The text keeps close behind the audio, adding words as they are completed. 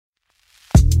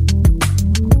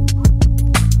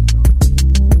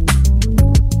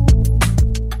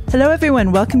Hello,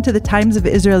 everyone. Welcome to the Times of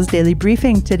Israel's Daily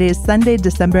Briefing. Today is Sunday,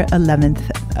 December 11th.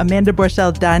 Amanda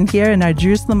Borschel-Dan here in our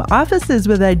Jerusalem offices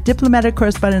with our diplomatic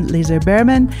correspondent Lazer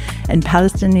Berman and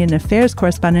Palestinian affairs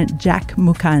correspondent Jack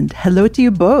Mukand. Hello to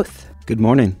you both. Good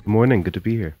morning. Good morning. Good to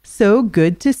be here. So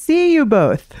good to see you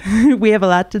both. We have a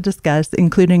lot to discuss,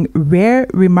 including rare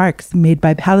remarks made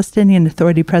by Palestinian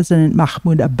Authority President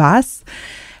Mahmoud Abbas,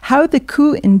 how the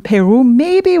coup in Peru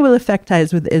maybe will affect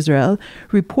ties with Israel,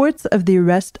 reports of the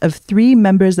arrest of 3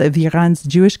 members of Iran's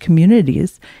Jewish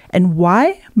communities, and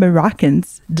why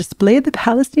Moroccans display the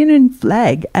Palestinian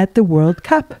flag at the World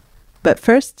Cup. But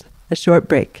first, a short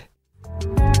break.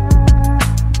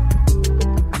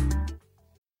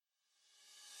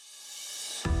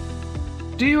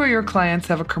 Do you or your clients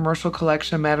have a commercial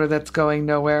collection matter that's going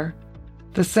nowhere?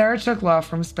 The Sarachek Law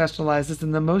Firm specializes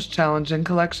in the most challenging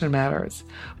collection matters,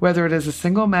 whether it is a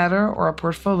single matter or a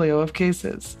portfolio of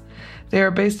cases. They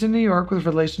are based in New York with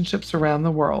relationships around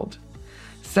the world.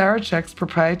 Sarachek's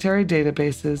proprietary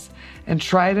databases and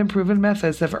tried and proven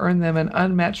methods have earned them an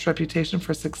unmatched reputation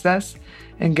for success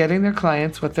in getting their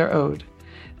clients what they're owed.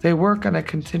 They work on a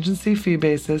contingency fee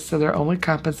basis, so they're only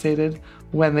compensated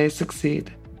when they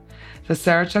succeed. The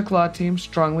Sarachek Law Team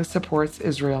strongly supports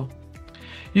Israel.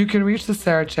 You can reach the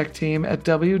Sarachek team at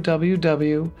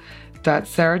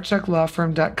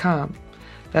www.saracheklawfirm.com.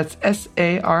 That's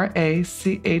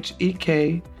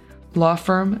SARACHEK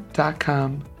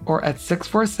lawfirm.com or at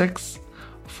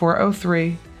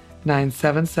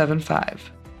 646-403-9775.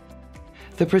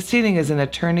 The proceeding is an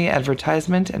attorney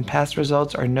advertisement and past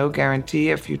results are no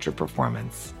guarantee of future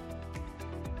performance.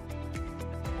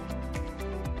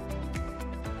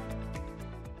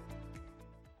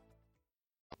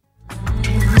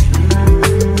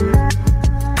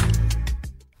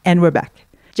 And we're back.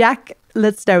 Jack,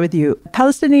 let's start with you.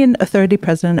 Palestinian Authority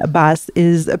President Abbas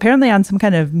is apparently on some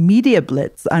kind of media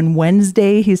blitz. On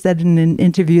Wednesday, he said in an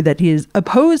interview that he is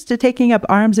opposed to taking up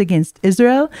arms against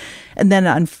Israel. And then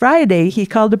on Friday, he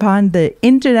called upon the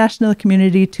international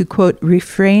community to, quote,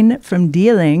 refrain from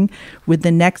dealing with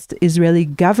the next Israeli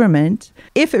government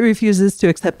if it refuses to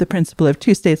accept the principle of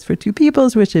 2 states for 2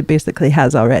 peoples, which it basically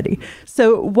has already.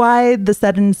 So why the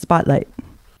sudden spotlight?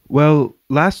 Well,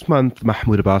 last month,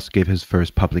 Mahmoud Abbas gave his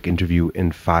first public interview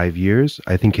in 5 years.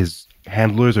 I think his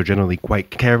handlers are generally quite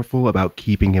careful about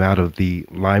keeping him out of the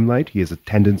limelight. He has a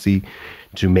tendency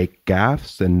to make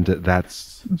gaffes, and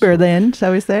that's... Berlin,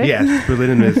 shall we say? Yes,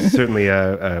 Berlin is certainly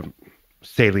a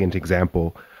salient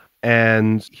example.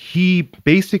 And he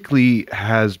basically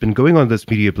has been going on this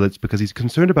media blitz because he's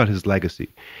concerned about his legacy.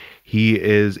 He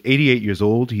is 88 years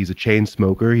old, he's a chain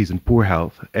smoker, he's in poor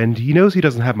health, and he knows he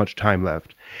doesn't have much time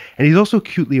left. And he's also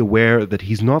acutely aware that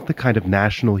he's not the kind of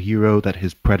national hero that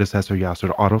his predecessor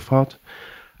Yasser Arafat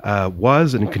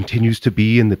was and continues to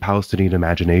be in the Palestinian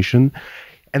imagination.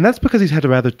 And that's because he's had a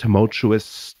rather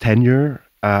tumultuous tenure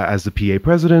as the PA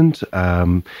president.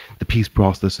 The peace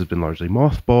process has been largely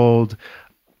mothballed.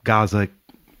 Gaza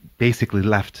basically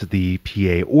left the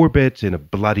PA orbit in a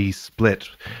bloody split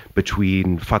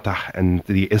between Fatah and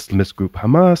the Islamist group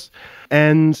Hamas.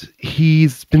 And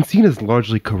he's been seen as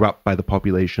largely corrupt by the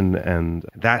population, and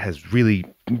that has really,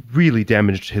 really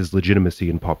damaged his legitimacy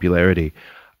and popularity.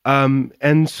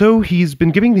 And so he's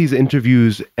been giving these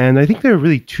interviews, and I think there are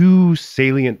really 2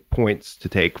 salient points to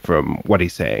take from what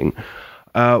he's saying.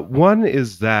 One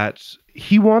is that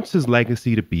he wants his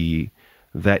legacy to be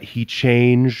that he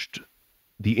changed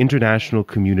the international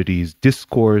community's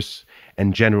discourse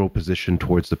and general position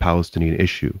towards the Palestinian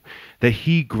issue, that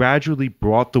he gradually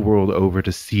brought the world over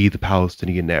to see the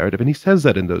Palestinian narrative. And he says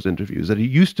that in those interviews, that it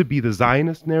used to be the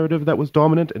Zionist narrative that was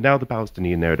dominant, and now the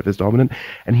Palestinian narrative is dominant.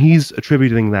 And he's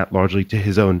attributing that largely to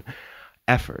his own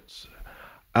efforts.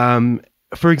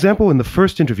 For example, in the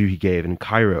first interview he gave in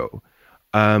Cairo,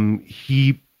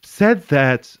 he said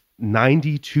that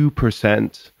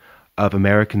 92% of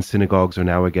American synagogues are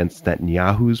now against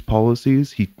Netanyahu's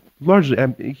policies. He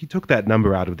took that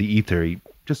number out of the ether. He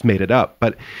just made it up.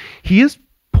 But he is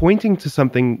pointing to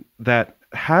something that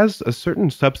has a certain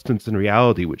substance and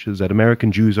reality, which is that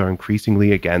American Jews are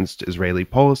increasingly against Israeli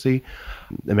policy.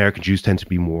 American Jews tend to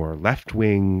be more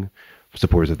left-wing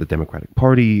supporters of the Democratic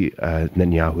Party.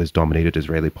 Netanyahu has dominated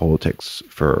Israeli politics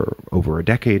for over a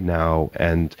decade now,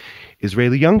 and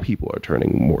Israeli young people are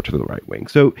turning more to the right wing.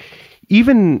 So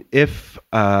even if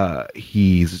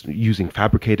he's using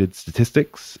fabricated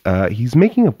statistics, he's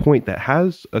making a point that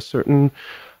has a certain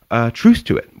truth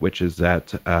to it, which is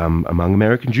that among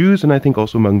American Jews, and I think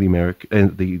also among the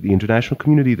international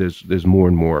community, there's more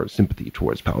and more sympathy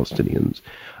towards Palestinians.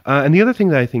 And the other thing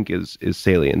that I think is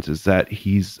salient is that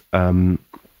he's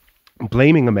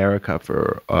blaming America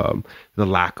for the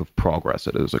lack of progress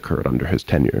that has occurred under his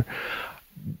tenure.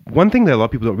 One thing that a lot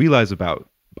of people don't realize about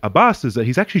Abbas is that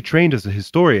he's actually trained as a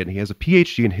historian. He has a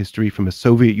PhD in history from a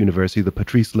Soviet university, the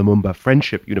Patrice Lumumba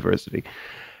Friendship University.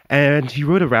 And he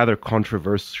wrote a rather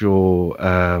controversial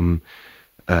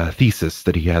thesis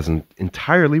that he hasn't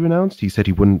entirely renounced. He said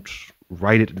he wouldn't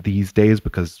write it these days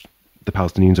because the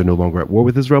Palestinians are no longer at war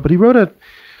with Israel. But he wrote a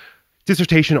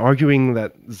dissertation arguing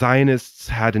that Zionists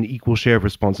had an equal share of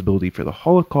responsibility for the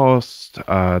Holocaust,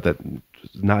 that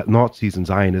Nazis and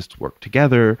Zionists worked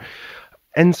together.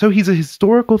 And so he's a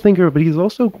historical thinker, but he's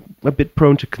also a bit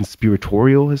prone to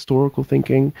conspiratorial historical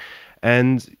thinking.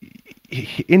 And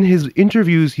in his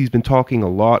interviews, he's been talking a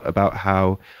lot about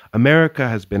how America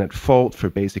has been at fault for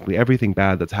basically everything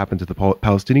bad that's happened to the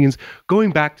Palestinians,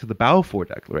 going back to the Balfour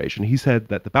Declaration. He said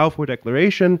that the Balfour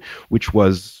Declaration, which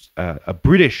was a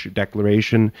British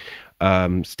declaration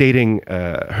stating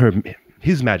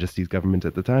His Majesty's government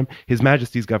at the time, His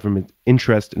Majesty's government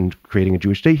interest in creating a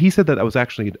Jewish state, he said that was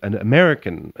actually an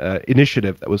American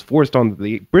initiative that was forced on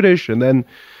the British, and then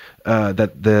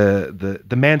that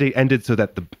the mandate ended so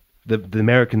that the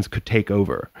Americans could take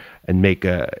over and make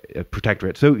a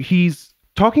protectorate. So he's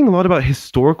talking a lot about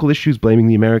historical issues, blaming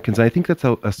the Americans. And I think that's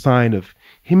a sign of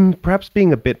him perhaps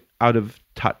being a bit out of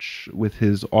touch with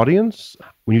his audience.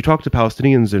 When you talk to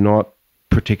Palestinians, they're not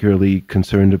particularly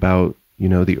concerned about,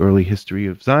 the early history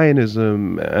of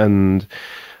Zionism and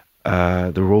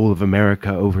the role of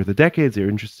America over the decades. They're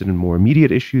interested in more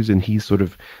immediate issues, and he's sort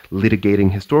of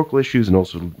litigating historical issues and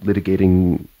also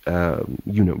litigating,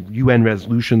 UN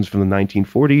resolutions from the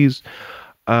 1940s.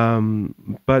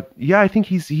 But yeah, I think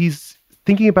he's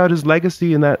thinking about his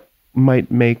legacy, and that might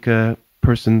make a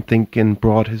person think in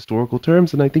broad historical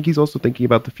terms. And I think he's also thinking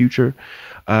about the future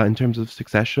in terms of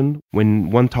succession.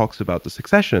 When one talks about the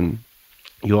succession,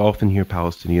 you'll often hear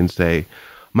Palestinians say,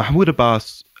 Mahmoud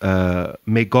Abbas,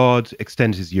 may God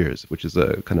extend his years, which is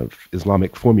a kind of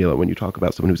Islamic formula when you talk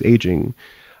about someone who's aging.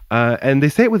 And they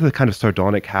say it with a kind of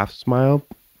sardonic half smile.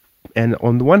 And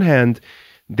on the one hand,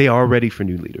 they are ready for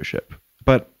new leadership.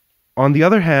 But on the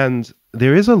other hand,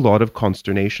 there is a lot of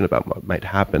consternation about what might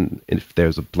happen if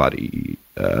there's a bloody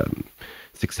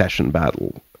succession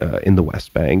battle in the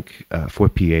West Bank for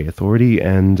PA authority.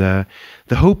 And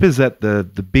the hope is that the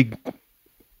big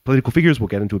political figures will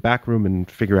get into a back room and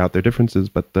figure out their differences,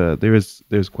 but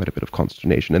there's quite a bit of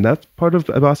consternation. And that's part of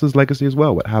Abbas's legacy as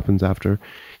well, what happens after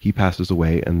he passes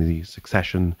away and the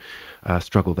succession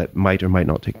struggle that might or might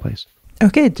not take place.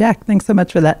 Okay, Jack, thanks so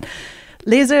much for that.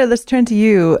 Laser, let's turn to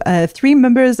you. 3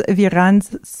 members of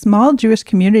Iran's small Jewish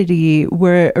community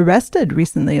were arrested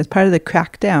recently as part of the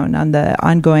crackdown on the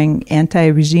ongoing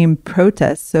anti-regime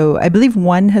protests. So I believe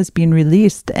one has been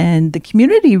released, and the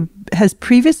community has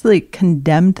previously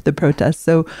condemned the protests.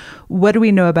 So what do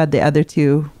we know about the other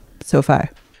 2 so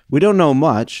far? We don't know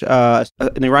much. An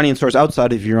Iranian source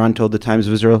outside of Iran told the Times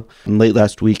of Israel late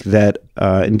last week that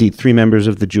indeed 3 members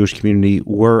of the Jewish community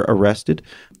were arrested,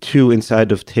 2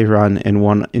 inside of Tehran and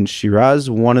 1 in Shiraz.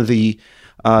 One of the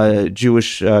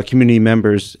Jewish community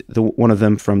members, one of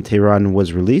them from Tehran,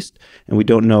 was released, and we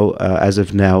don't know as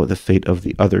of now the fate of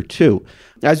the other 2.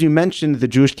 As you mentioned, the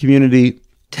Jewish community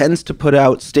tends to put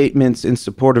out statements in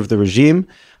support of the regime.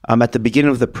 At the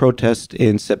beginning of the protest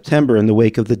in September, in the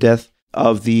wake of the death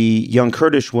of the young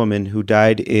Kurdish woman who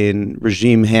died in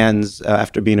regime hands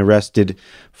after being arrested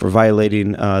for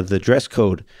violating the dress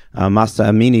code. Mahsa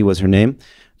Amini was her name.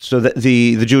 So that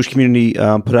the Jewish community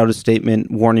put out a statement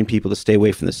warning people to stay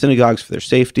away from the synagogues for their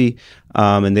safety.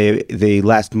 And they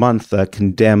last month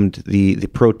condemned the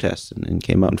protests and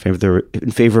came out in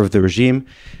favor of the regime.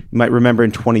 You might remember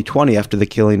in 2020, after the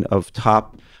killing of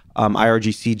top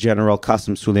IRGC General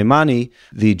Qasem Soleimani,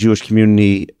 the Jewish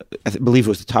community, I believe it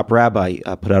was the top rabbi,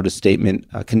 put out a statement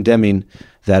condemning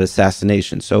that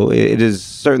assassination. So it is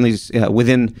certainly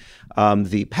within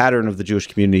the pattern of the Jewish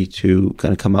community to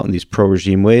kind of come out in these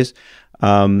pro-regime ways.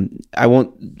 I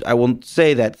won't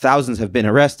say that thousands have been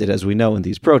arrested, as we know, in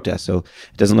these protests. So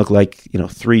it doesn't look like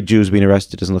 3 Jews being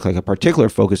arrested. It doesn't look like a particular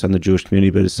focus on the Jewish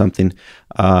community, but it's something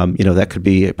that could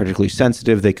be particularly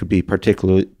sensitive. They could be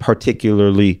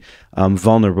particularly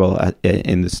vulnerable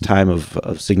in this time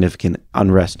of significant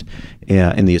unrest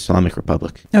in the Islamic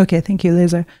Republic. Okay, thank you,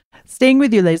 Laser. Staying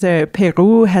with you, Laser,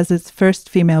 Peru has its first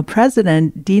female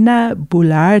president, Dina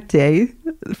Boluarte.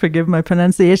 Forgive my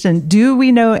pronunciation. Do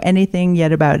we know anything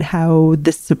yet about how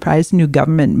this surprise new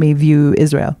government may view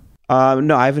Israel?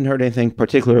 No, I haven't heard anything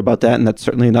particular about that, and that's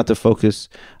certainly not the focus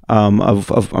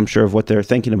of I'm sure, of what they're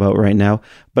thinking about right now.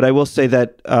 But I will say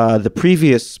that the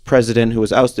previous president who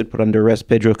was ousted, put under arrest,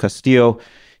 Pedro Castillo,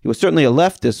 he was certainly a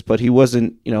leftist, but he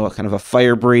wasn't, a kind of a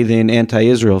fire-breathing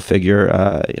anti-Israel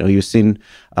figure. He was seen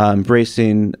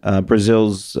embracing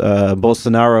Brazil's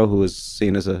Bolsonaro, who was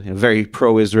seen as a very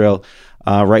pro-Israel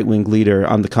right-wing leader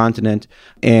on the continent.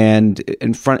 And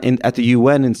at the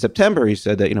UN in September, he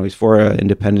said that he's for an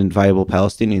independent, viable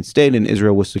Palestinian state and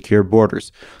Israel with secure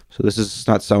borders. So this is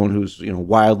not someone who's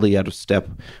wildly out of step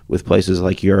with places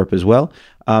like Europe as well.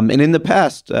 And in the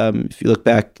past, if you look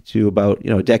back to about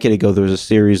a decade ago, there was a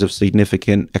series of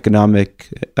significant economic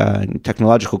and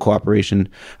technological cooperation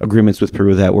agreements with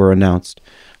Peru that were announced.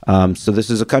 So this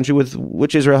is a country with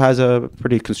which Israel has a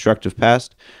pretty constructive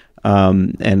past.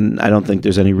 And I don't think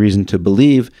there's any reason to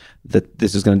believe that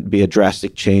this is going to be a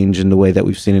drastic change in the way that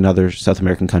we've seen in other South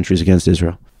American countries against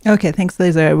Israel. Okay, thanks,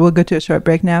 Lazer. We'll go to a short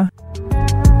break now.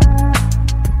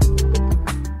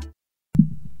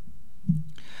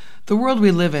 The world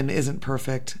we live in isn't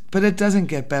perfect, but it doesn't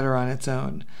get better on its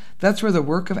own. That's where the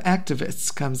work of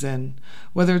activists comes in.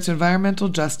 Whether it's environmental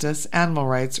justice, animal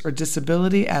rights, or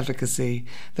disability advocacy,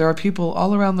 there are people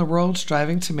all around the world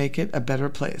striving to make it a better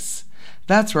place.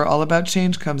 That's where All About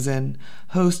Change comes in.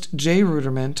 Host Jay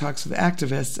Ruderman talks with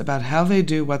activists about how they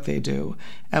do what they do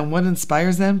and what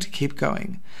inspires them to keep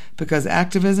going. Because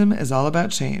activism is all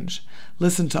about change.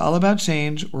 Listen to All About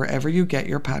Change wherever you get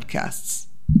your podcasts.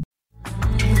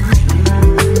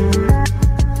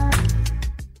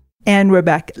 And we're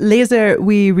back. Lazer,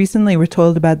 we recently were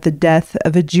told about the death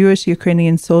of a Jewish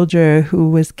Ukrainian soldier who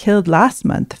was killed last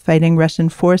month fighting Russian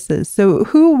forces. So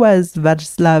who was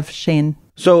Vladislav Shein?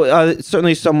 So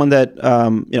certainly someone that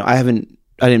I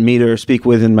didn't meet or speak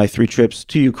with in my 3 trips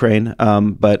to Ukraine,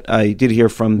 but I did hear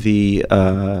from Rabbi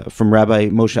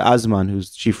Moshe Azman, who's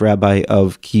chief rabbi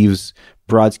of Kiev's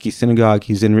Brodsky Synagogue.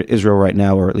 He's in Israel right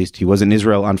now, or at least he was in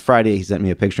Israel on Friday. He sent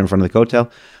me a picture in front of the Kotel,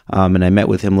 and I met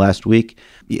with him last week.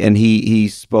 And he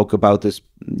spoke about this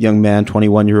young man,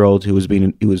 21-year-old, who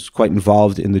was quite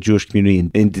involved in the Jewish community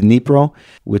in Dnipro,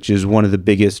 which is one of the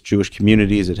biggest Jewish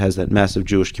communities. It has that massive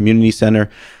Jewish community center.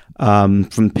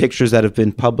 From pictures that have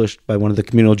been published by one of the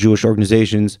communal Jewish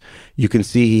organizations, you can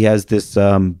see he has this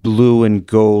blue and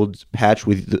gold patch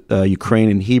with Ukraine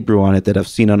and Hebrew on it that I've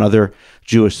seen on other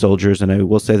Jewish soldiers. And I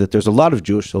will say that there's a lot of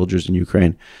Jewish soldiers in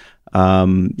Ukraine.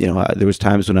 There was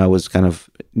times when I was kind of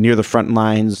near the front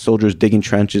lines, soldiers digging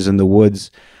trenches in the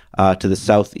woods to the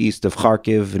southeast of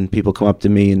Kharkiv, and people come up to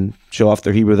me and show off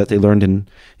their Hebrew that they learned in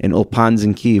Ulpans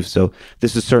in Kyiv. So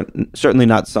this is certainly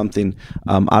not something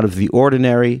out of the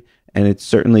ordinary. And it's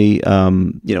certainly,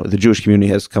 the Jewish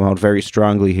community has come out very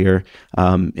strongly here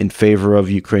in favor of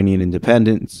Ukrainian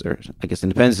independence, or I guess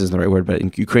independence isn't the right word, but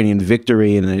in Ukrainian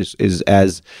victory, and is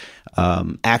as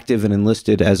active and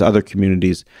enlisted as other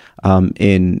communities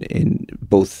in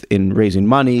both in raising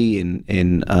money,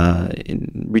 in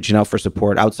reaching out for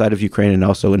support outside of Ukraine, and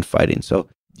also in fighting. So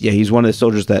yeah, he's one of the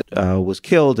soldiers that was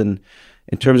killed. And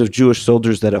in terms of Jewish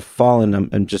soldiers that have fallen,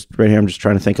 I'm just right here. I'm just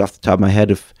trying to think off the top of my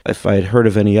head if I had heard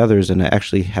of any others, and I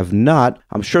actually have not.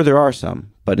 I'm sure there are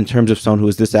some, but in terms of someone who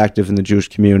is this active in the Jewish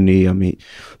community, I mean,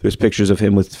 there's pictures of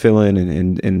him with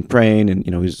tefillin and praying, and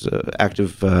he's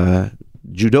active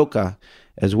judoka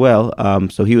as well.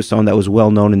 So he was someone that was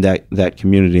well known in that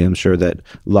community. I'm sure that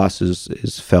loss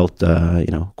is felt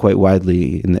quite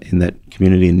widely in that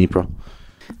community in Dnipro.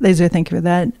 Lazer, thank you for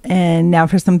that. And now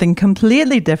for something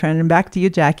completely different. And back to you,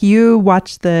 Jack. You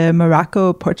watched the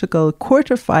Morocco-Portugal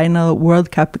quarterfinal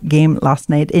World Cup game last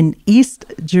night in East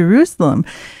Jerusalem.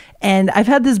 And I've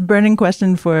had this burning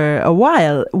question for a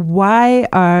while. Why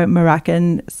are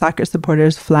Moroccan soccer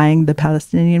supporters flying the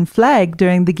Palestinian flag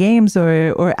during the games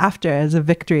or after as a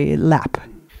victory lap?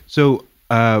 So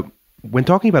when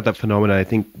talking about that phenomenon, I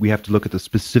think we have to look at the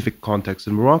specific context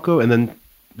in Morocco and then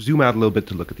zoom out a little bit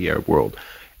to look at the Arab world.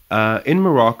 In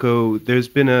Morocco, there's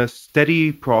been a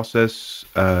steady process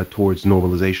towards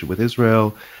normalization with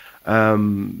Israel.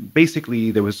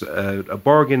 Basically, there was a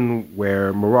bargain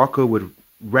where Morocco would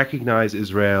recognize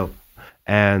Israel,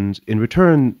 and in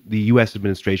return, the U.S.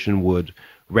 administration would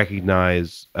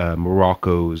recognize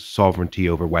Morocco's sovereignty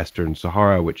over Western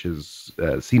Sahara, which is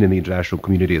seen in the international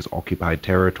community as occupied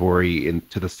territory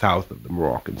to the south of the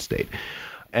Moroccan state.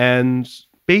 And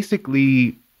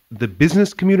basically, the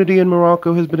business community in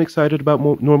Morocco has been excited about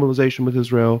normalization with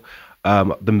Israel.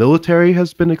 The military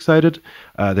has been excited.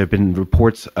 There have been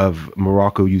reports of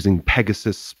Morocco using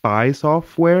Pegasus spy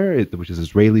software, which is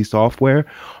Israeli software,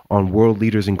 on world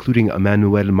leaders, including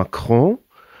Emmanuel Macron.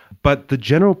 But the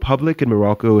general public in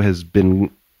Morocco has been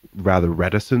rather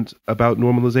reticent about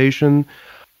normalization.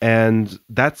 And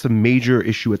that's a major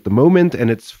issue at the moment,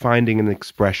 and it's finding an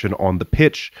expression on the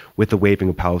pitch with the waving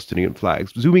of Palestinian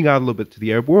flags. Zooming out a little bit to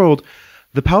the Arab world,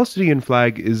 the Palestinian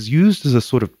flag is used as a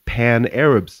sort of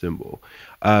pan-Arab symbol.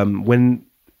 When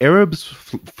Arabs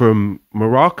from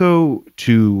Morocco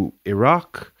to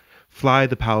Iraq fly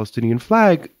the Palestinian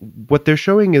flag, what they're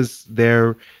showing is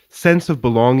their sense of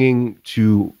belonging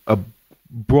to a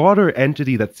broader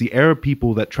entity that's the Arab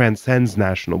people that transcends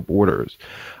national borders.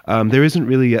 There isn't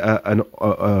really an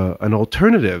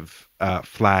alternative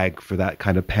flag for that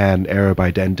kind of pan-Arab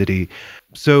identity.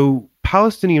 So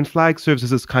Palestinian flag serves as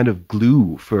this kind of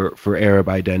glue for Arab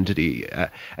identity,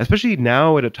 especially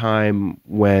now at a time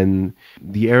when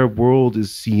the Arab world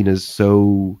is seen as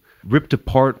so ripped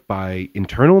apart by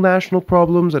internal national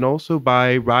problems and also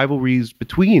by rivalries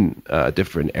between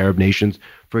different Arab nations.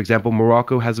 For example,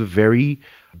 Morocco has a very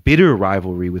bitter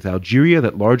rivalry with Algeria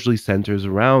that largely centers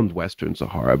around Western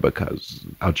Sahara because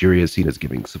Algeria is seen as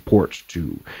giving support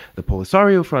to the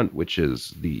Polisario Front, which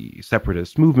is the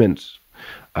separatist movement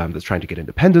that's trying to get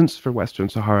independence for Western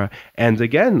Sahara. And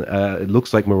again, it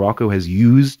looks like Morocco has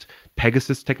used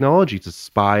Pegasus technology to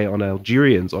spy on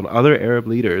Algerians, on other Arab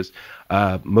leaders,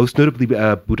 most notably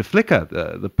Bouteflika,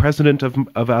 the president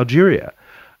of Algeria.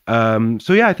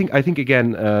 So yeah, I think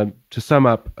again, to sum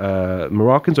up,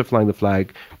 Moroccans are flying the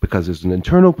flag because there's an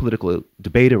internal political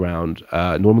debate around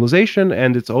normalization,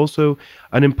 and it's also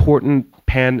an important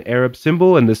pan-Arab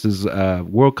symbol. And this is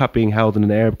World Cup being held in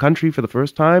an Arab country for the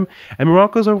first time, and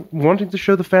Moroccans are wanting to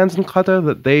show the fans in Qatar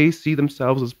that they see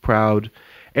themselves as proud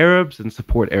Arabs and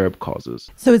support Arab causes.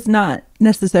 So it's not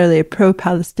necessarily a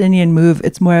pro-Palestinian move.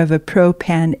 It's more of a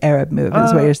pro-pan-Arab move,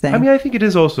 is what you're saying. I mean, I think it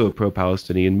is also a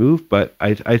pro-Palestinian move, but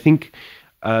I think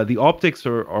the optics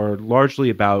are largely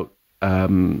about,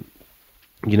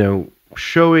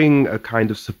 showing a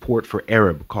kind of support for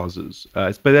Arab causes.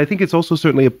 But I think it's also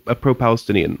certainly a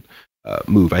pro-Palestinian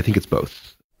move. I think it's both.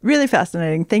 Really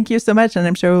fascinating. Thank you so much. And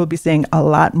I'm sure we'll be seeing a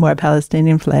lot more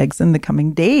Palestinian flags in the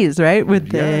coming days, right? With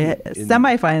the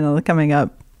semifinal coming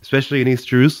up. Especially in East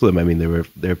Jerusalem. I mean,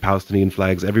 there are Palestinian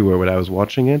flags everywhere when I was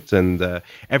watching it. And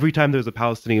every time there was a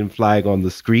Palestinian flag on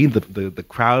the screen, the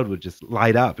crowd would just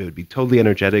light up. It would be totally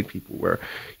energetic. People were,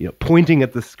 pointing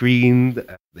at the screen.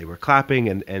 They were clapping.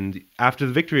 And after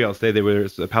the victory, I'll say, there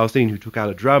was a Palestinian who took out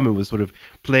a drum and was sort of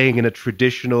playing in a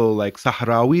traditional, like,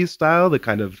 Sahrawi style, the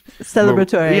kind of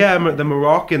celebratory. The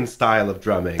Moroccan style of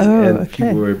drumming. Oh, and okay.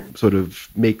 people were sort of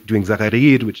doing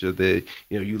zagharid, which are the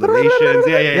ululations.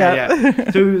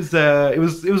 Yeah. So it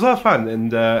was a lot of fun,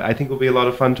 and I think it'll be a lot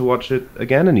of fun to watch it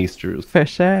again in East Jerusalem. For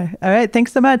sure. All right.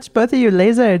 Thanks so much, both of you,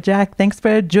 Laser, Jack. Thanks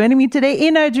for joining me today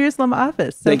in our Jerusalem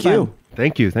office. Thank you.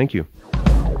 Thank you.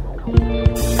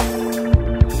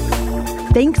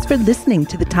 Thanks for listening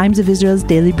to the Times of Israel's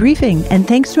Daily Briefing, and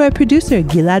thanks to our producer,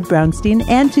 Gilad Brownstein,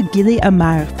 and to Gili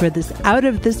Amar for this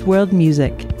out-of-this-world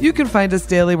music. You can find us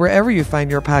daily wherever you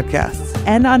find your podcasts.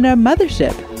 And on our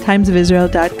mothership,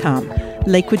 timesofisrael.com.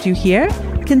 Like what you hear?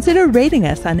 Consider rating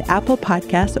us on Apple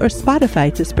Podcasts or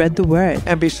Spotify to spread the word.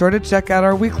 And be sure to check out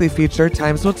our weekly feature,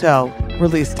 Times Will Tell,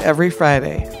 released every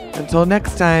Friday. Until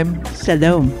next time,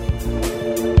 Shalom.